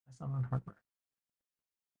Python on hardware.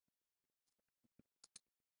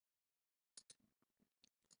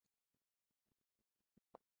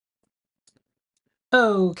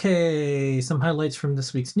 Okay, some highlights from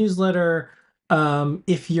this week's newsletter.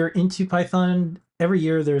 If you're into Python, every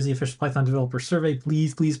year there's the official Python developer survey.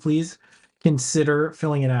 Please, please, please consider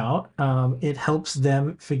filling it out. It helps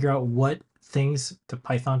them figure out what things the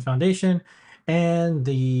Python Foundation and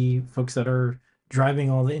the folks that are driving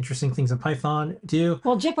all the interesting things in Python do.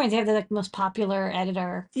 Well, JetBrains, they have the like, most popular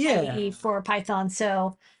editor Yeah. IDE for Python.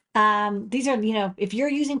 So these are, if you're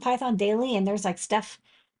using Python daily and there's like stuff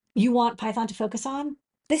you want Python to focus on,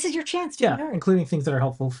 this is your chance to be Yeah, heard. including things that are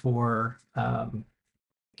helpful for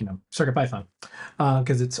CircuitPython,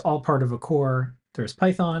 because it's all part of a core. There's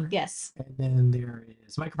Python, Yes. and then there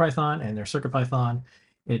is MicroPython, and there's CircuitPython.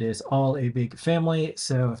 It is all a big family.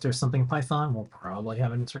 So if there's something Python, we'll probably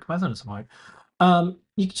have it in CircuitPython at some point.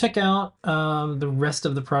 You can check out the rest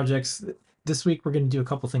of the projects. This week we're going to do a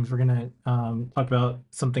couple things. We're going to talk about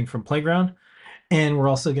something from Playground, and we're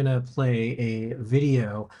also going to play a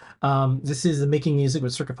video. This is the Making Music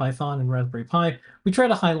with CircuitPython and Raspberry Pi. We try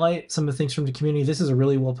to highlight some of the things from the community. This is a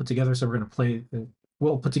really well put together, so we're going to play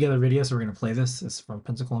well put together video, so we're going to play this. It's from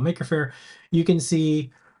Pensacola Maker Faire. You can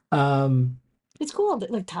see It's cool.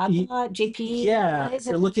 Like Todd Bot, JP. yeah, if Guys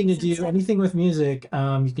you're have looking to decent do stuff. anything with music,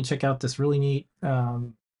 you can check out this really neat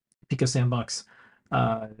Pico Sandbox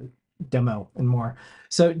demo and more.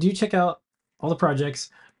 So do check out all the projects.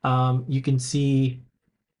 You can see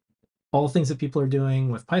all the things that people are doing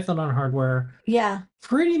with Python on hardware. Yeah.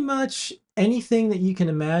 Pretty much anything that you can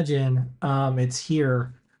imagine, it's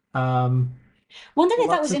here. One thing I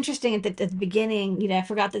thought Lots was of interesting at the beginning, I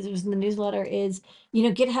forgot that it was in the newsletter, is,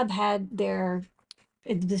 GitHub had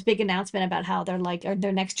this big announcement about how they're like, or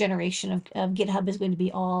their next generation of GitHub is going to be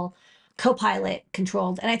all Copilot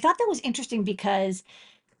controlled. And I thought that was interesting because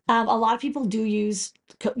a lot of people do use,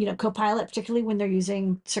 Copilot, particularly when they're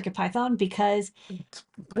using CircuitPython, because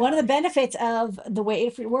one of the benefits of the way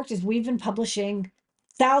Adafruit works is we've been publishing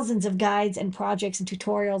thousands of guides and projects and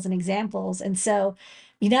tutorials and examples. And so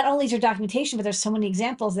you not only is your documentation, but there's so many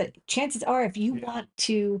examples that chances are if you want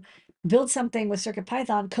to build something with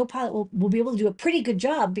CircuitPython, Copilot will be able to do a pretty good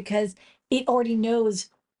job because it already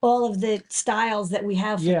knows all of the styles that we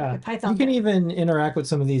have for yeah, you CircuitPython. can even interact with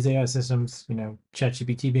some of these AI systems,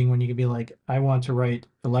 ChatGPT being one. You could be like, I want to write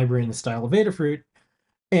a library in the style of Adafruit,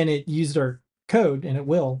 and it used our code, and it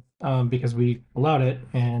will, because we allowed it.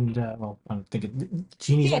 And well, I don't think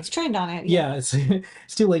Genie's Yeah, it's trained on it. yeah,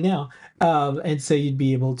 it's too late now. And so you'd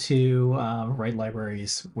be able to write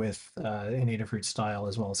libraries with an Adafruit style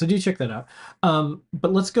as well. So do check that out.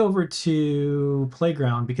 But let's go over to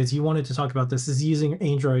Playground, because you wanted to talk about this. This is using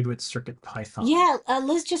Android with CircuitPython. Yeah,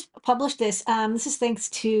 Liz just published this. This is thanks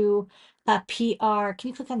to PR. Can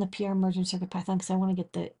you click on the PR merge circuit Python? Because I want to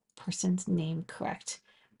get the person's name correct.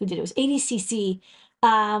 Who did it? It was ADCC.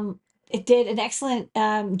 It did an excellent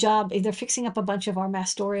job. They're fixing up a bunch of our mass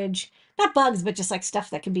storage, not bugs, but just like stuff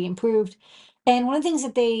that can be improved. And one of the things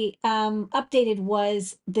that they updated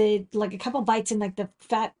was the like a couple bytes in like the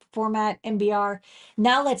fat format MBR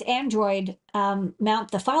now lets Android mount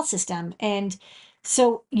the file system. And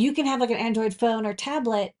so you can have like an Android phone or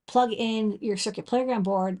tablet, plug in your Circuit Playground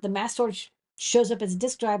board, the mass storage shows up as a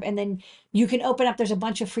disk drive, and then you can open up, there's a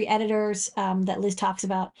bunch of free editors that Liz talks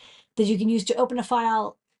about that you can use to open a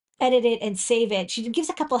file, edit it, and save it. She gives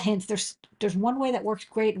a couple of hints. There's one way that works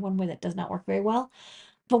great and one way that does not work very well.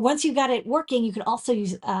 But once you got it working, you can also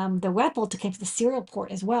use the REPL to connect to the serial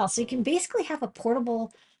port as well. So you can basically have a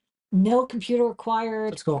portable, no computer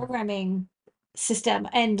required That's cool. programming system.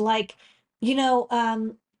 And like,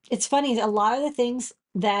 it's funny, a lot of the things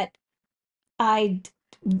that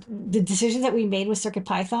the decisions that we made with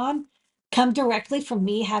CircuitPython come directly from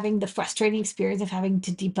me having the frustrating experience of having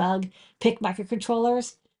to debug pick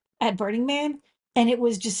microcontrollers at Burning Man. And it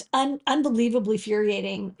was just unbelievably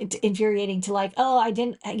infuriating to like, oh, I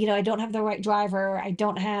didn't, I don't have the right driver. I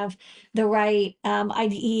don't have the right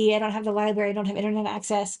IDE. I don't have the library. I don't have internet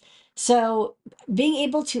access. So being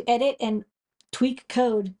able to edit and tweak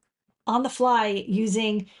code on the fly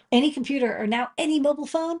using any computer or now any mobile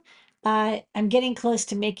phone, I'm getting close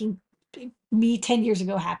to making me 10 years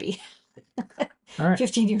ago happy. All right.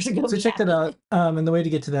 15 years ago. So check that out. And the way to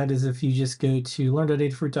get to that is if you just go to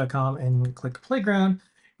learn.adafruit.com and click Playground,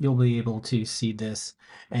 you'll be able to see this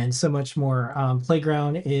and so much more.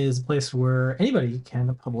 Playground is a place where anybody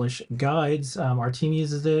can publish guides. Our team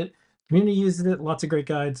uses it, community uses it, lots of great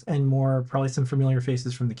guides and more, probably some familiar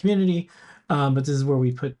faces from the community. But this is where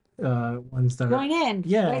we put ones that Join in.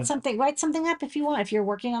 yeah. Write something up if you want, if you're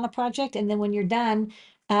working on a project, and then when you're done,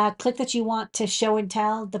 click that you want to show and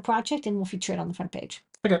tell the project, and we'll feature it on the front page.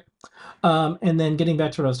 Okay. And then getting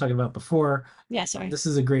back to what I was talking about before, Yeah, sorry. this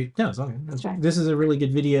is a great, no, it's okay. Sorry. This is a really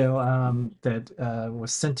good video that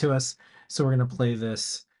was sent to us. So we're going to play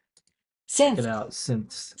this. Check it Synth. out.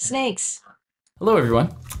 Synths. Snakes. Hello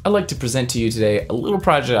everyone, I'd like to present to you today a little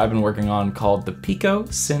project I've been working on called the Pico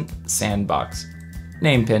Synth Sandbox.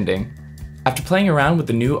 Name pending. After playing around with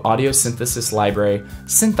the new audio synthesis library,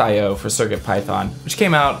 Synth.io for CircuitPython, which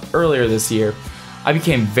came out earlier this year, I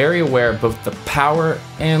became very aware of both the power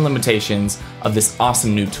and limitations of this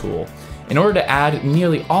awesome new tool. In order to add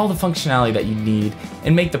nearly all the functionality that you need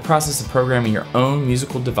and make the process of programming your own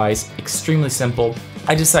musical device extremely simple,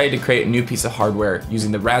 I decided to create a new piece of hardware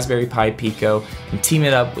using the Raspberry Pi Pico and team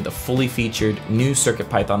it up with a fully featured new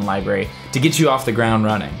CircuitPython library to get you off the ground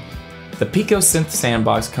running. The Pico Synth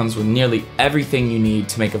Sandbox comes with nearly everything you need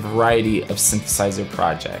to make a variety of synthesizer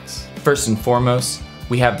projects. First and foremost,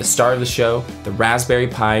 we have the star of the show, the Raspberry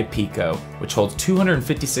Pi Pico, which holds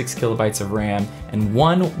 256 kilobytes of RAM and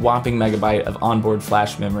 1 whopping megabyte of onboard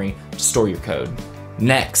flash memory to store your code.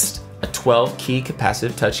 Next, a 12-key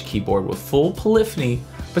capacitive touch keyboard with full polyphony,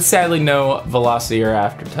 but sadly no velocity or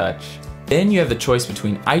aftertouch. Then you have the choice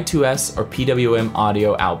between I2S or PWM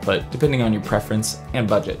audio output, depending on your preference and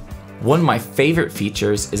budget. One of my favorite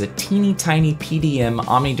features is a teeny tiny PDM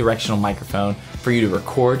omnidirectional microphone for you to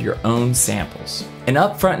record your own samples. And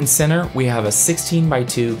up front and center, we have a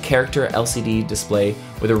 16:2 character LCD display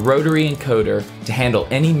with a rotary encoder to handle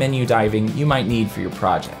any menu diving you might need for your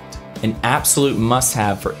project. An absolute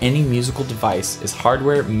must-have for any musical device is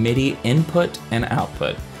hardware MIDI input and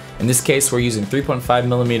output. In this case, we're using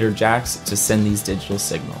 3.5mm jacks to send these digital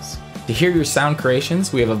signals. To hear your sound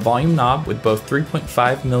creations, we have a volume knob with both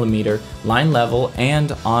 3.5mm line level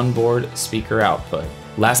and onboard speaker output.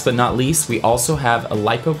 Last but not least, we also have a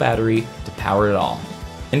LiPo battery to power it all.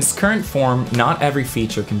 In its current form, not every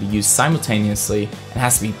feature can be used simultaneously and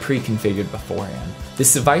has to be pre-configured beforehand.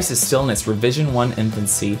 This device is still in its revision 1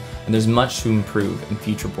 infancy, and there's much to improve in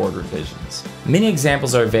future board revisions. Many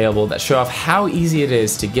examples are available that show off how easy it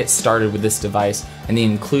is to get started with this device and the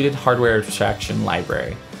included hardware abstraction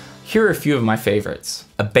library. Here are a few of my favorites.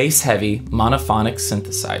 A bass-heavy monophonic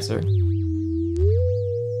synthesizer,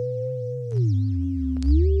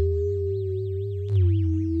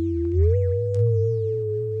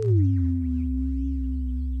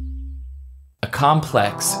 a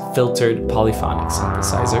complex filtered polyphonic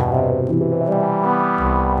synthesizer,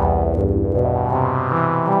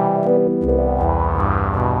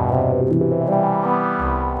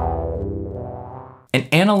 an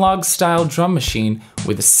analog-style drum machine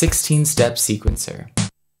with a 16-step sequencer,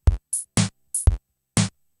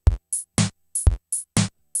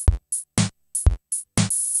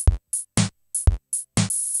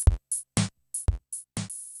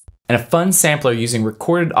 and a fun sampler using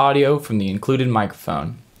recorded audio from the included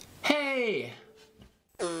microphone. Hey!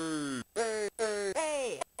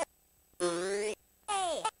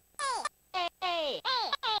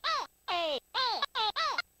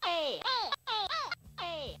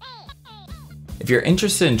 If you're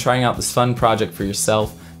interested in trying out this fun project for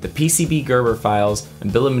yourself, the PCB Gerber files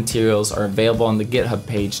and bill of materials are available on the GitHub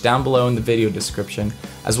page down below in the video description,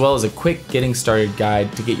 as well as a quick getting started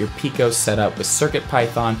guide to get your Pico set up with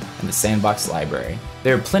CircuitPython and the Sandbox library.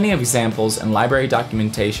 There are plenty of examples and library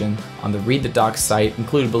documentation on the Read the Docs site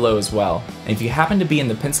included below as well. And if you happen to be in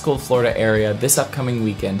the Pensacola, Florida area this upcoming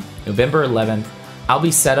weekend, November 11th, I'll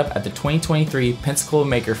be set up at the 2023 Pensacola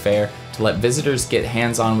Maker Fair to let visitors get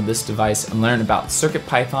hands-on with this device and learn about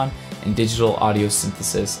CircuitPython and digital audio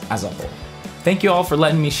synthesis as a whole. Thank you all for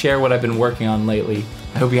letting me share what I've been working on lately.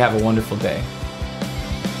 I hope you have a wonderful day.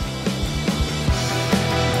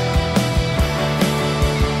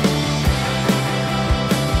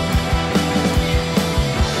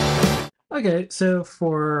 Okay, so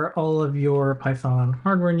for all of your Python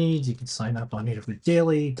hardware needs, you can sign up on Adafruit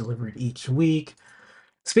Daily, delivered each week.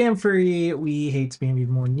 Spam free. We hate spam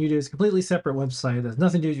even more than you do. It's a completely separate website. It has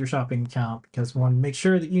nothing to do with your shopping account because we want to make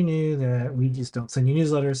sure that you knew that we just don't send you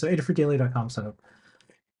newsletters. So adafruitdaily.com setup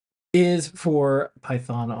is for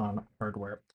Python on hardware.